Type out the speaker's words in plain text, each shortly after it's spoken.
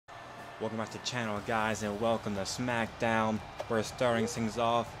Welcome back to the channel, guys, and welcome to Smackdown. We're starting things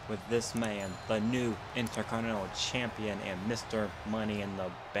off with this man, the new Intercontinental Champion and Mr. Money in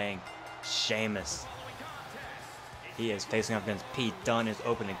the Bank, Sheamus. He is facing up against Pete Dunne, his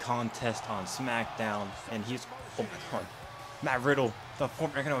opening contest on Smackdown, and he's, oh my god, Matt Riddle, the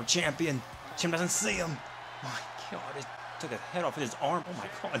former Intercontinental Champion. Jim doesn't see him. My god, he took his head off with his arm. Oh my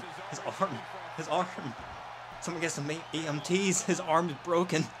god, his arm. Someone gets some EMTs. His arm is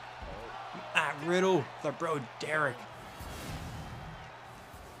broken. Matt Riddle, the bro Derek.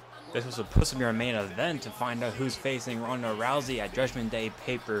 This was supposed to be our main event to find out who's facing Ronda Rousey at Judgment Day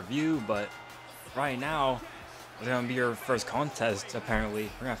PPV, but right now it's gonna be your first contest. Apparently,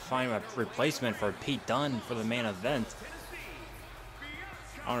 we're gonna find a replacement for Pete Dunne for the main event.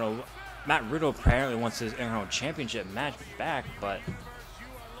 I don't know. Matt Riddle apparently wants his Intercontinental Championship match back, but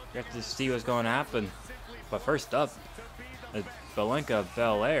we have to see what's going to happen. But first up is Bianca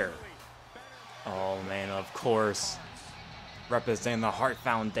Belair. Oh man, of course. Representing the Heart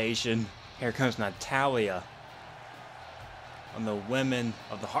Foundation, here comes Natalya. On the women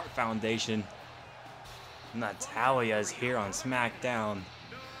of the Heart Foundation, Natalya is here on Smackdown.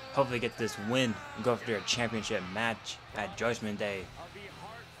 Hopefully get this win and go for their championship match at Judgment Day.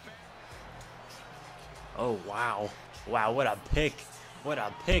 Oh wow. Wow, what a pick. What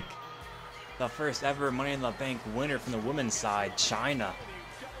a pick. The first ever Money in the Bank winner from the women's side, Chyna.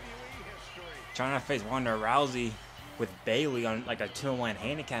 Chyna faced Ronda Rousey with Bayley on like a 2-on-1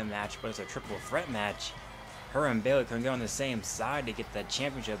 handicap match, but it's a triple threat match. Her and Bayley couldn't get on the same side to get the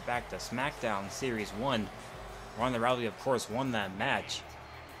championship back to SmackDown Series 1. Ronda Rousey, of course, won that match.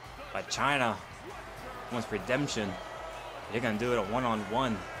 But Chyna wants redemption. They're going to do it a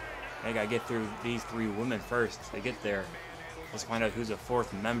one-on-one. They got to get through these three women first to get there. Let's find out who's the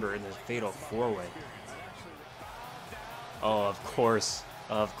fourth member in this fatal four-way. Oh, of course,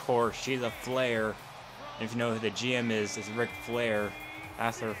 she's a Flair. If you know who the GM is, it's Ric Flair.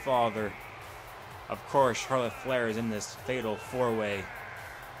 That's her father. Of course, Charlotte Flair is in this fatal four-way.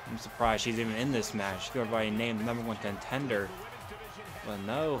 I'm surprised she's even in this match. She's already named the #1 contender. But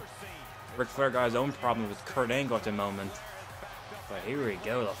no, Ric Flair got his own problem with Kurt Angle at the moment. But here we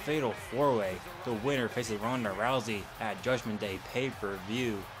go, the fatal four-way. The winner faces Ronda Rousey at Judgment Day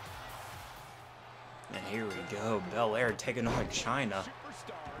pay-per-view. And here we go, Belair taking on Chyna.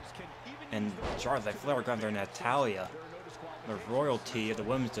 And Charlotte Flair got their Natalya. The royalty of the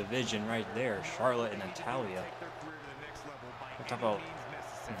women's division right there, Charlotte and Natalya. We'll talk about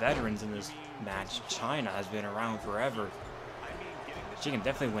veterans in this match. Chyna has been around forever. She can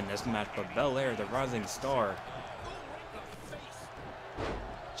definitely win this match, but Belair, the rising star,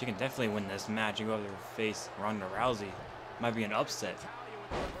 she can definitely win this match and go over to face Ronda Rousey. Might be an upset.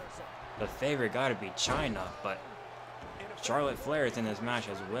 The favorite gotta be Chyna, but Charlotte Flair is in this match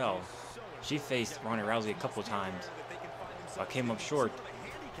as well. She faced Ronda Rousey a couple times, but came up short.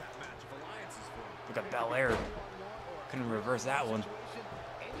 Look at Belair. Couldn't reverse that one.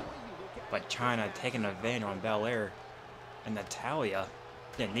 But Chyna taking advantage on Belair. And Natalya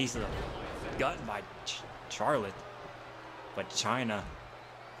getting knees to the gut by Charlotte. But Chyna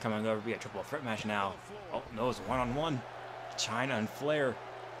coming over to be a triple threat match now. Oh no, it's one-on-one. Chyna and Flair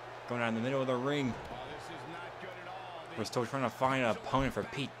going out in the middle of the ring. We're still trying to find an opponent for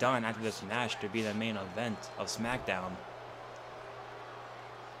Pete Dunne after this match to be the main event of SmackDown.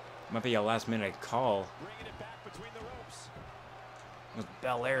 Might be a last-minute call. With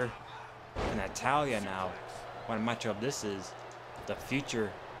Belair and Natalya now. What a matchup this is. The future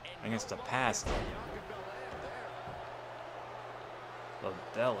against the past. But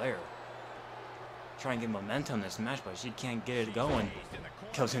Belair trying to get momentum in this match, but she can't get it going.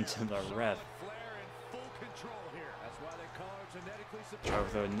 Goes into the ref. Try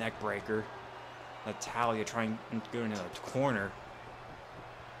with a neck breaker. Natalya trying to go into the corner.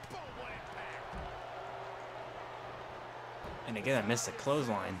 And again, I missed the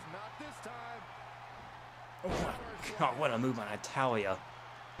clothesline. Oh my god, what a move by Natalya.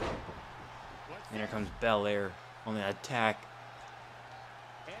 And here comes Belair on the attack.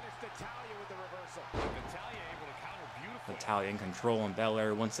 Natalya in control and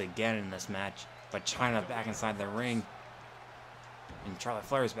Belair once again in this match. But Chyna back inside the ring. And Charlotte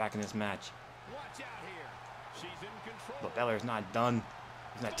Flair is back in this match. But Belair's not done.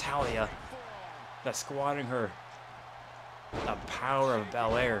 Natalya that's squatting her. The power of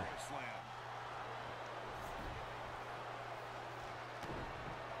Belair.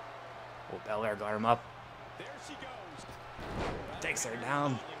 Oh, Belair got him up. Takes her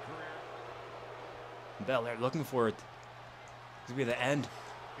down. Belair looking for it. This will be the end.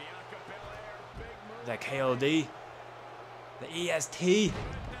 The KOD. The EST.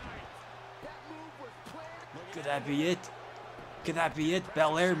 Could that be it? Could that be it?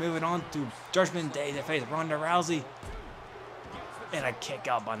 Belair moving on to Judgment Day to face Ronda Rousey. And a kick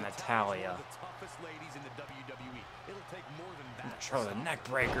out by Natalya. Charlotte neck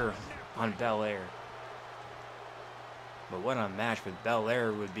breaker on Belair. But what a match with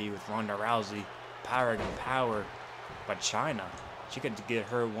Belair would be with Ronda Rousey. Power against power. But Chyna, she could get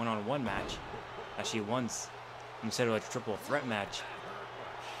her one-on-one match as she wants instead of a triple threat match.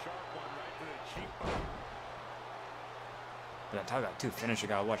 But Natalya got 2 finishers,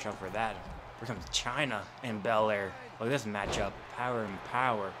 gotta watch out for that. Here comes Chyna and Belair. Look at this matchup. Power and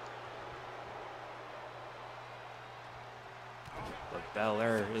power. But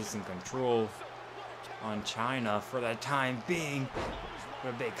Belair is in control on Chyna for the time being.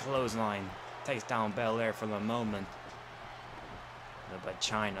 With a big clothesline. Takes down Belair for the moment. But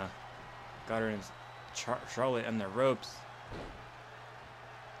Chyna got her in Charlotte on the ropes.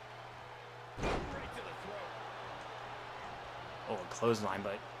 Oh, a clothesline,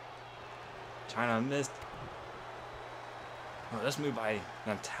 but Chyna missed. Oh, this move by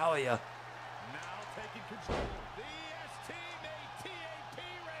Natalya. Now taking control. The EST made TAP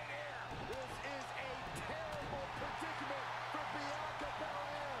right here. This is a terrible predicament for Bianca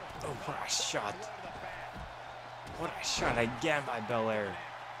Belair. Oh, what a shot. What a shot again by Belair.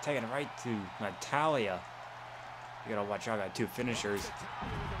 Taking it right to Natalya. You gotta watch out, got 2 finishers.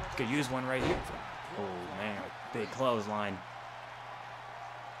 Could use one right here. Oh man, big clothesline.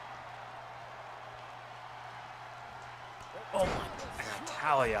 Oh my,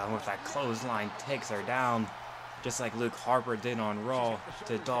 Natalya with that clothesline takes her down. Just like Luke Harper did on Raw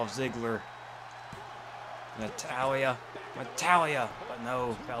to Dolph Ziggler. Natalya, but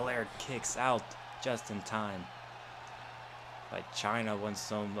no, Belair kicks out just in time. But Chyna wants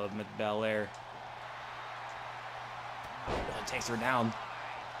some of Belair. Well, takes her down.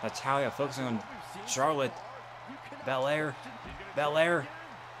 Natalya focusing on Charlotte. Belair.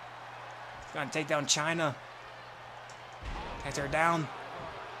 Gonna take down Chyna. Takes her down.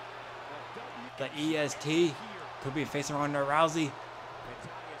 The EST could be facing Ronda Rousey.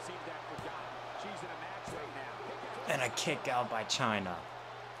 And a kick out by Chyna.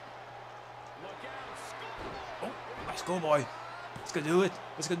 Oh, my schoolboy. Let's go do it.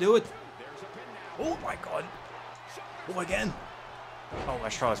 Let's go do it. Oh my god. Oh, again. Oh, my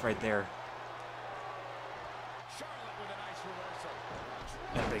Charlotte's right there.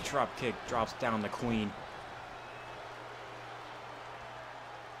 And a big drop kick drops down the Queen.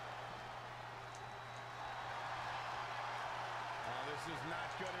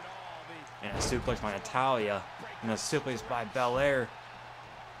 And a suplex by Natalya. And a suplex by Belair.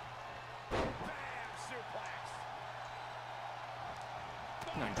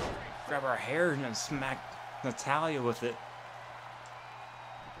 Grab her hair and then smack Natalya with it.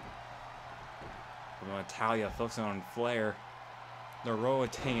 But Natalya focusing on Flair. They're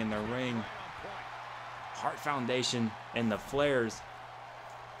rotating in the ring. Heart Foundation and the Flairs.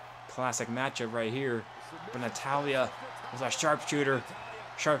 Classic matchup right here. But Natalya with a sharpshooter.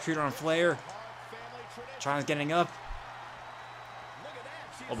 Sharpshooter on Flair. Chyna's getting up.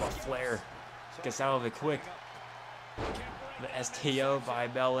 Oh, but Flair gets out of it quick. The STO by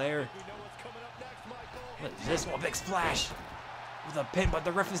Belair. Look at this one, big splash. With a pin, but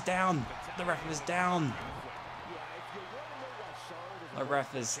the ref is down. The ref is down. The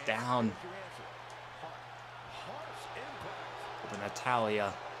ref is down. But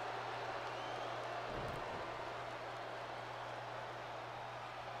Natalya.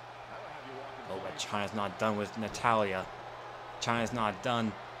 Oh, but Chyna's not done with Natalya. Chyna's not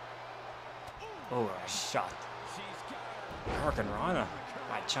done. Oh, a shot. Hurricane Rana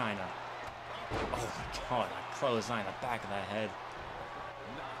by Chyna. Oh my god, a clothesline in the back of the head.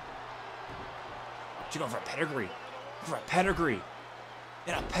 She's going for a pedigree. For a pedigree.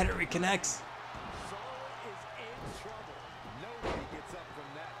 And a pedigree connects.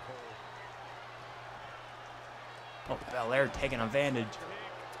 Oh, Belair taking advantage.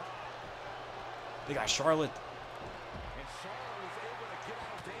 They got Charlotte.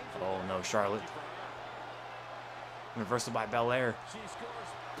 Oh no, Charlotte. Reversal by Belair.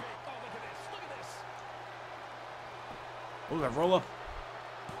 Oh, that roll up.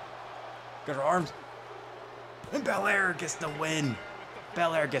 Got her arms. And Belair gets the win.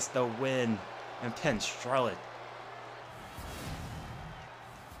 Belair gets the win. And pins Charlotte.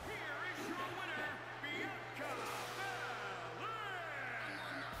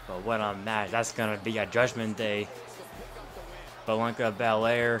 But what a match. That's going to be a Judgment Day. Bianca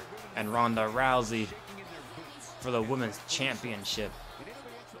Belair and Ronda Rousey for the Women's Championship.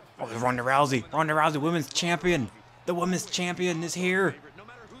 Oh, there's Ronda Rousey. Ronda Rousey, Women's Champion. The Women's Champion is here.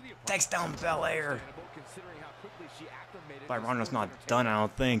 Takes down Belair. But Ronda's not done, I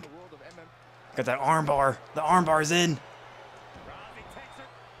don't think. Got that armbar. The armbar's in.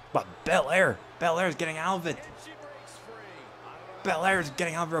 But Belair's getting out of it. Belair's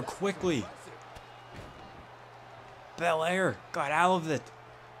getting out real quickly. Belair got out of it.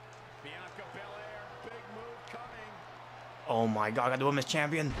 Oh my god, got the women's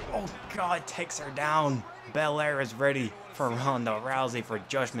champion. Oh god, takes her down. Belair is ready for Ronda Rousey for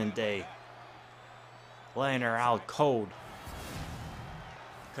Judgment Day. Laying her out cold.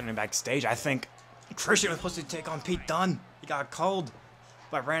 Coming backstage, I think Christian was supposed to take on Pete Dunne. He got called.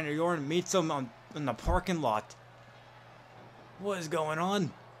 But Randy Orton meets him in the parking lot. What is going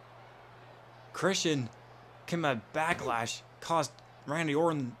on? Christian came at Backlash, cost Randy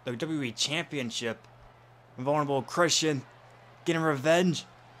Orton the WWE Championship. Vulnerable Christian getting revenge.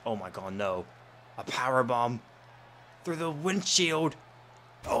 Oh my god, no. A powerbomb through the windshield.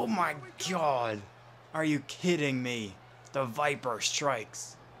 Oh my god. Are you kidding me? The VIPER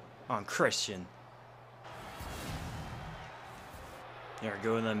strikes on Christian. Here we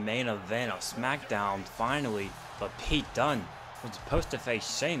go in the main event of Smackdown, finally. But Pete Dunne was supposed to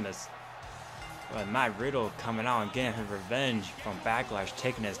face Sheamus. But Matt Riddle coming out and getting his revenge from Backlash,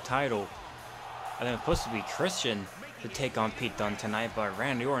 taking his title. And then it was supposed to be Christian to take on Pete Dunne tonight, but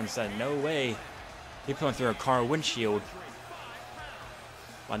Randy Orton said no way. He put him through a car windshield.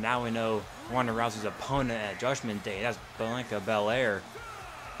 But now we know Ronda Rousey's opponent at Judgment Day, that's Bianca Belair.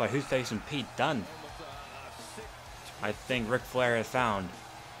 But who's facing Pete Dunne? I think Ric Flair has found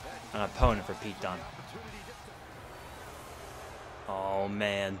an opponent for Pete Dunne. Oh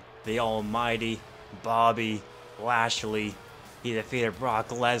man, the almighty Bobby Lashley. He defeated Brock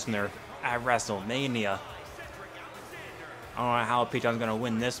Lesnar at WrestleMania. I don't know how Pete Dunne's gonna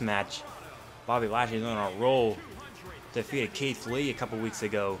win this match. Bobby Lashley's on a roll. Defeated Keith Lee a couple weeks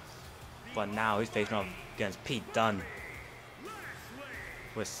ago. But now he's facing off against Pete Dunne.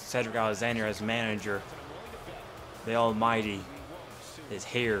 With Cedric Alexander as manager. The Almighty is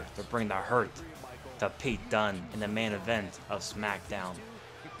here to bring the hurt to Pete Dunne in the main event of SmackDown.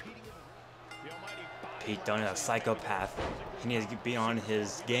 Pete Dunne is a psychopath. He needs to be on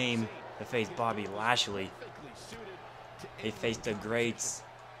his game to face Bobby Lashley. He faced the greats.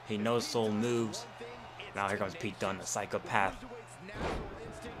 He knows soul moves. Now here comes Pete Dunne, the psychopath.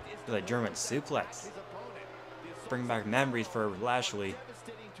 With a German suplex. Bring back memories for Lashley.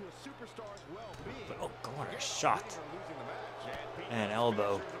 But, oh god, what a shot. And an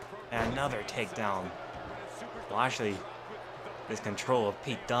elbow. And another takedown. Lashley is control of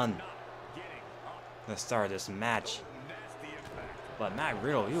Pete Dunne. The start of this match. But Matt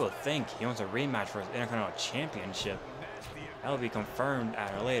Riddle, you would think he wants a rematch for his Intercontinental Championship. That will be confirmed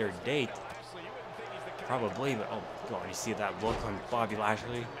at a later date. Probably, but oh god, you see that look on Bobby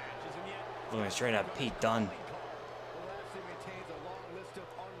Lashley? Looking straight at Pete Dunne.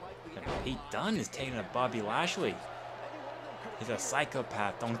 And Pete Dunne is taking at Bobby Lashley. He's a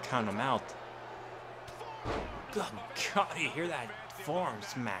psychopath, don't count him out. Good god, you hear that forearm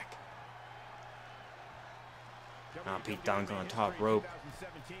smack. Now Pete Dunne on the top rope.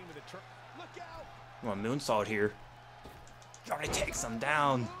 Well, moonsault here. He already takes him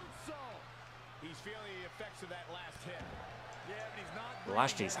down.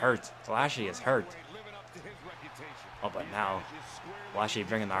 Lashley's hurt. Lashley is hurt. Oh, but now Lashley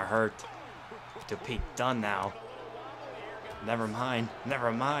bringing the hurt to Pete Dunne now. Never mind.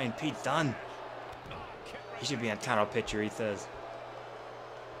 Never mind. Pete Dunne. He should be in a title picture, he says.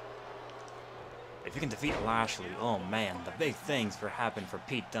 If you can defeat Lashley, oh man, the big things for happen for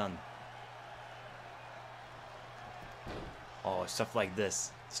Pete Dunne. Oh, stuff like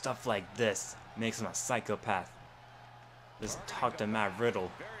this makes him a psychopath. Just talk to Matt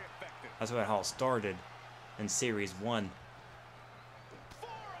Riddle. That's what it all started in Series 1.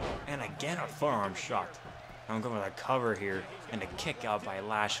 And again a forearm shot. I'm going with a cover here and a kick out by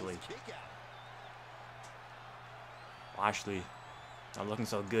Lashley. Lashley not looking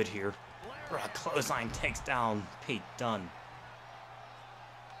so good here. A clothesline takes down Pete Dunne.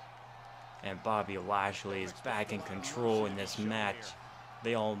 And Bobby Lashley is back in control in this match.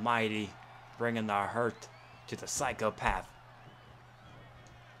 The Almighty bringing the hurt to the psychopath.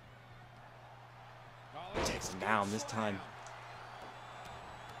 Takes him down this time.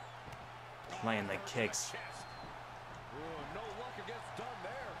 Playing the kicks.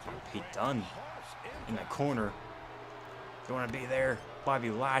 Pete Dunne in the corner. You want to be there?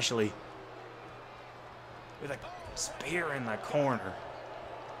 Bobby Lashley with a spear in the corner.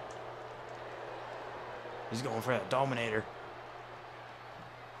 He's going for that Dominator.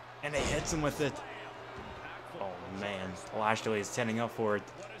 And he hits him with it. Oh man, Lashley is setting up for it.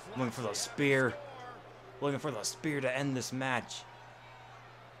 Looking for the spear. looking for the spear to end this match.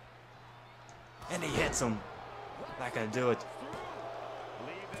 And he hits him. Not gonna do it.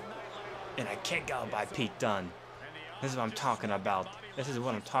 And a kick out by Pete Dunne. This is what I'm talking about. This is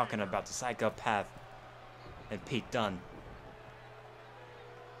what I'm talking about. The psychopath and Pete Dunne.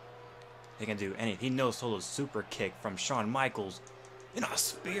 He can do anything. He no-sold a super kick from Shawn Michaels. And a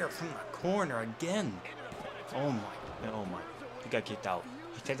spear from the corner again. Oh my. He got kicked out.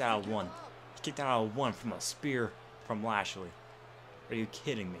 He kicked out of one. He kicked out of one from a spear from Lashley. Are you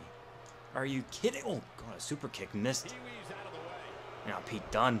kidding me? Are you kidding? Oh, God, a super kick missed. Now Pete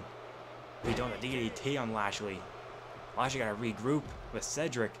Dunne. Pete Dunne with a DDT on Lashley. Lashley got to regroup with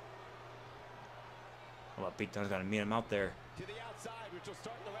Cedric. Well, Pete Dunne's going to meet him out there.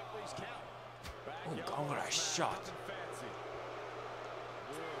 Oh, God, what a shot.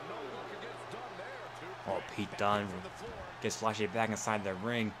 Oh, Pete Dunne gets Lashley back inside the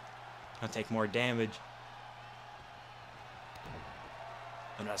ring. Gonna take more damage.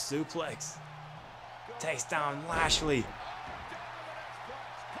 And a suplex. Takes down Lashley.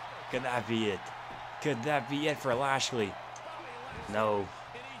 Could that be it? Could that be it for Lashley? No.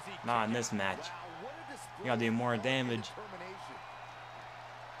 Not in this match. You gotta do more damage.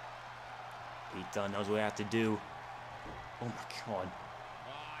 Pete Dunne knows what he has to do. Oh my God.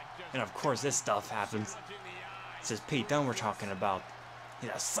 And of course this stuff happens. This is Pete Dunne we're talking about. He's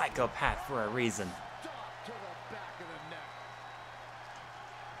a psychopath for a reason.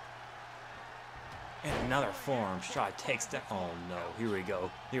 And another forearm shot takes down. Oh no, here we go.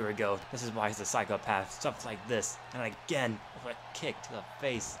 Here we go. This is why he's a psychopath. Stuff like this. And again, with a kick to the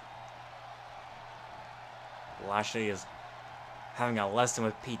face. Lashley is having a lesson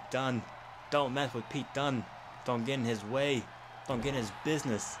with Pete Dunne. Don't mess with Pete Dunne. Don't get in his way. Don't get in his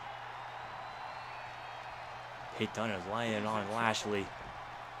business. Pete Dunne is laying on Lashley.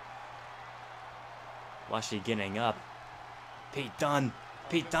 Lashley getting up. Pete Dunne.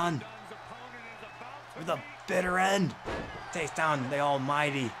 Pete Dunne. With a bitter end. Takes down the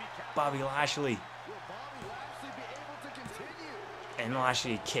almighty Bobby Lashley. And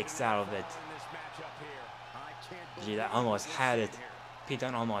Lashley kicks out of it. Gee, that almost had it. Pete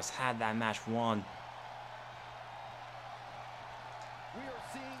Dunne almost had that match won.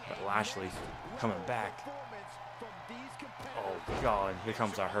 But Lashley coming back. Oh God, here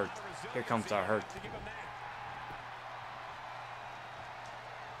comes our hurt. Here comes our hurt.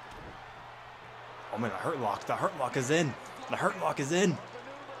 Oh man, the hurt lock. The hurt lock is in. The hurt lock is in.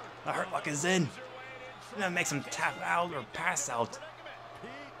 The hurt lock is in. And that makes him tap out or pass out.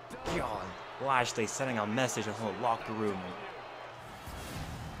 God, Lashley sending a message in the locker room.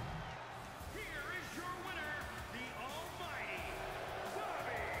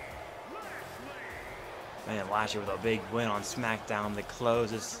 Man, Lashley with a big win on Smackdown to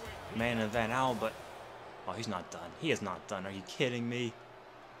close this main event out, but oh, he's not done. He is not done. Are you kidding me?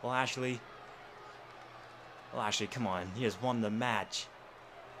 Lashley, come on. He has won the match.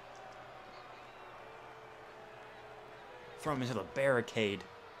 Throw him into the barricade.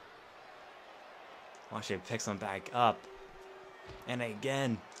 Lashley picks him back up. And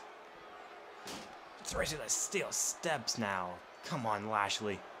again. It's right to the steel steps now. Come on,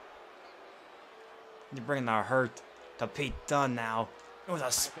 Lashley. You're bringing the hurt to Pete Dunne now. It was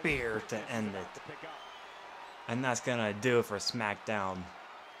a spear to end it. And that's gonna do it for Smackdown.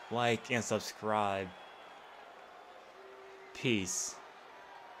 Like and subscribe. Peace.